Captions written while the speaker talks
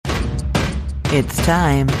It's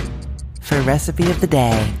time for Recipe of the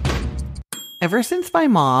Day. Ever since my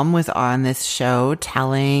mom was on this show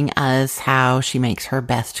telling us how she makes her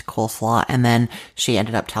best coleslaw, and then she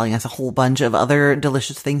ended up telling us a whole bunch of other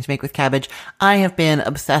delicious things to make with cabbage, I have been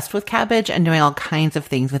obsessed with cabbage and doing all kinds of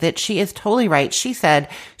things with it. She is totally right. She said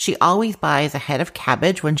she always buys a head of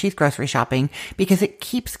cabbage when she's grocery shopping because it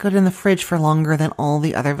keeps good in the fridge for longer than all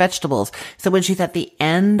the other vegetables. So when she's at the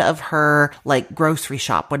end of her grocery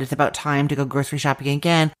shop, when it's about time to go grocery shopping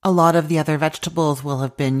again, a lot of the other vegetables will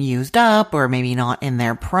have been used up or maybe not in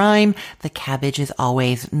their prime. The cabbage is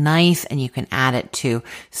always nice, and you can add it to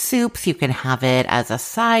soups. You can have it as a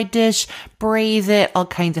side dish, braise it, all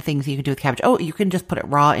kinds of things you can do with cabbage. Oh, you can just put it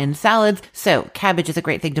raw in salads. So cabbage is a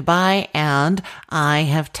great thing to buy, and I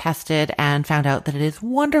have tested and found out that it is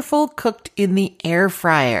wonderful cooked in the air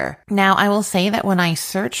fryer. Now, I will say that when I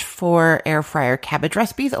search for air fryer cabbage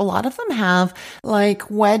recipes, a lot of them have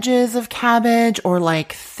wedges of cabbage or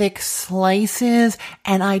thick slices,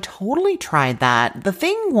 and I totally tried that. The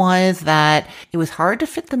thing was that it was hard to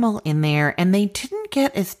fit them all in there, and they didn't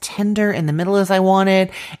get as tender in the middle as I wanted,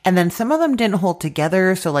 and then some of them didn't hold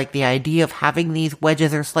together, so the idea of having these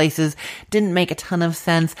wedges or slices didn't make a ton of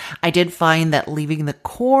sense. I did find that leaving the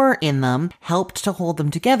core in them helped to hold them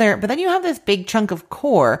together, but then you have this big chunk of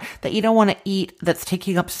core that you don't want to eat that's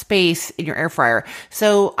taking up space in your air fryer.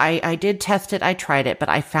 So I did test it, I tried it, but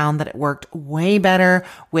I found that it worked way better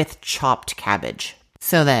with chopped cabbage.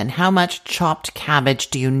 So then, how much chopped cabbage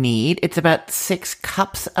do you need? It's about 6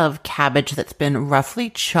 cups of cabbage that's been roughly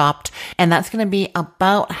chopped, and that's going to be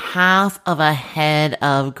about half of a head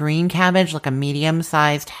of green cabbage, a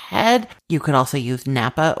medium-sized head. You could also use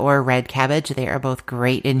Napa or red cabbage. They are both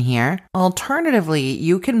great in here. Alternatively,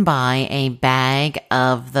 you can buy a bag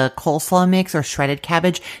of the coleslaw mix or shredded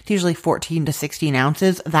cabbage. It's usually 14 to 16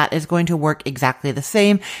 ounces. That is going to work exactly the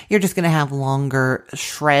same. You're just going to have longer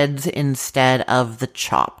shreds instead of the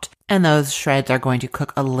chopped. And those shreds are going to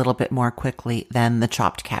cook a little bit more quickly than the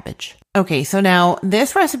chopped cabbage. Okay, so now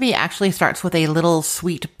this recipe actually starts with a little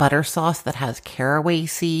sweet butter sauce that has caraway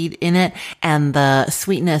seed in it, and the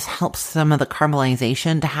sweetness helps some of the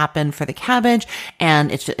caramelization to happen for the cabbage,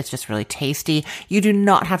 and it's just really tasty. You do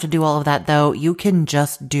not have to do all of that though. You can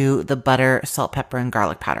just do the butter, salt, pepper, and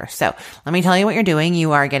garlic powder. So let me tell you what you're doing.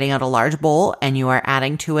 You are getting out a large bowl, and you are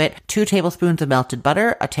adding to it 2 tablespoons of melted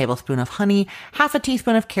butter, a tablespoon of honey, half a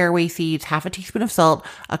teaspoon of caraway seeds, half a teaspoon of salt,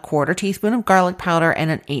 a 1/4 teaspoon of garlic powder,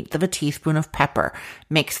 and 1/8 of a teaspoon of pepper.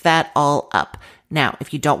 Mix that all up. Now,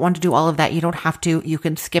 if you don't want to do all of that, you don't have to. You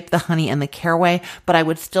can skip the honey and the caraway, but I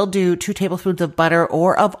would still do 2 tablespoons of butter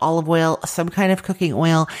or of olive oil, some kind of cooking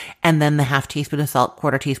oil, and then the half teaspoon of salt,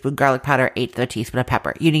 1/4 teaspoon garlic powder, 1/8 of a teaspoon of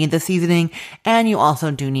pepper. You need the seasoning, and you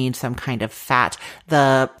also do need some kind of fat.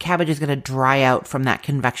 The cabbage is going to dry out from that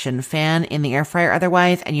convection fan in the air fryer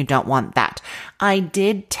otherwise, and you don't want that. I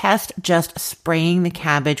did test just spraying the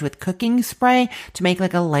cabbage with cooking spray to make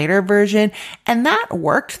a lighter version, and that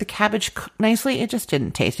worked. The cabbage cooked nicely. It just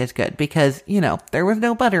didn't taste as good because, there was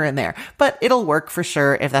no butter in there, but it'll work for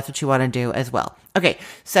sure if that's what you want to do as well. Okay,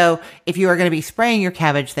 so if you are going to be spraying your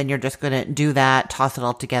cabbage, then you're just going to do that, toss it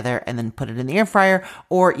all together, and then put it in the air fryer,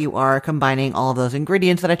 or you are combining all of those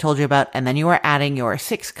ingredients that I told you about, and then you are adding your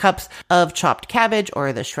 6 cups of chopped cabbage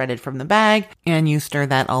or the shredded from the bag, and you stir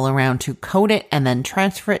that all around to coat it, and then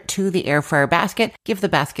transfer it to the air fryer basket. Give the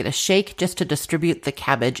basket a shake just to distribute the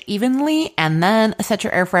cabbage evenly, and then set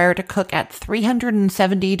your air fryer to cook at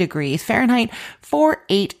 370 degrees Fahrenheit for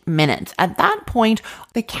 8 minutes. At that point,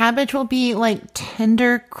 the cabbage will be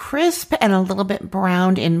tender, crisp, and a little bit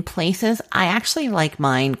browned in places. I actually like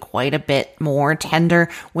mine quite a bit more tender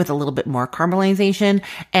with a little bit more caramelization.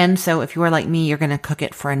 And so if you are like me, you're going to cook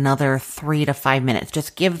it for another 3 to 5 minutes.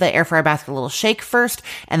 Just give the air fryer basket a little shake first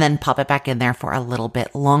and then pop it back in there for a little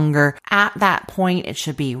bit longer. At that point, it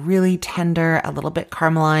should be really tender, a little bit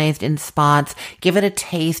caramelized in spots. Give it a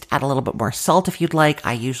taste, add a little bit more salt if you'd like.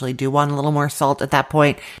 I usually do want a little more salt at that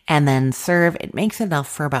point, and then serve. It makes enough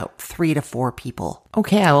for about 3 to 4 people.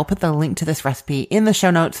 Okay, I will put the link to this recipe in the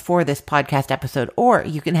show notes for this podcast episode, or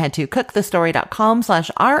you can head to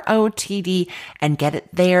cookthestory.com/ROTD and get it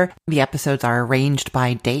there. The episodes are arranged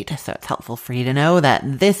by date, so it's helpful for you to know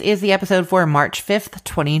that this is the episode for March 5th,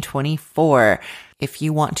 2024. If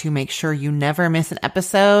you want to make sure you never miss an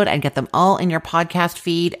episode and get them all in your podcast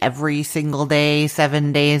feed every single day,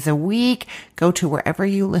 7 days a week, go to wherever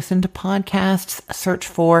you listen to podcasts, search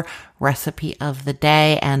for Recipe of the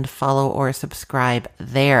Day, and follow or subscribe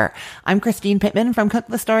there. I'm Christine Pittman from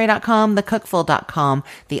cookthestory.com, thecookful.com,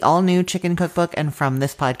 the all-new chicken cookbook, and from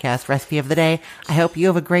this podcast, Recipe of the Day. I hope you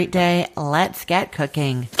have a great day. Let's get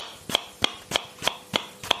cooking.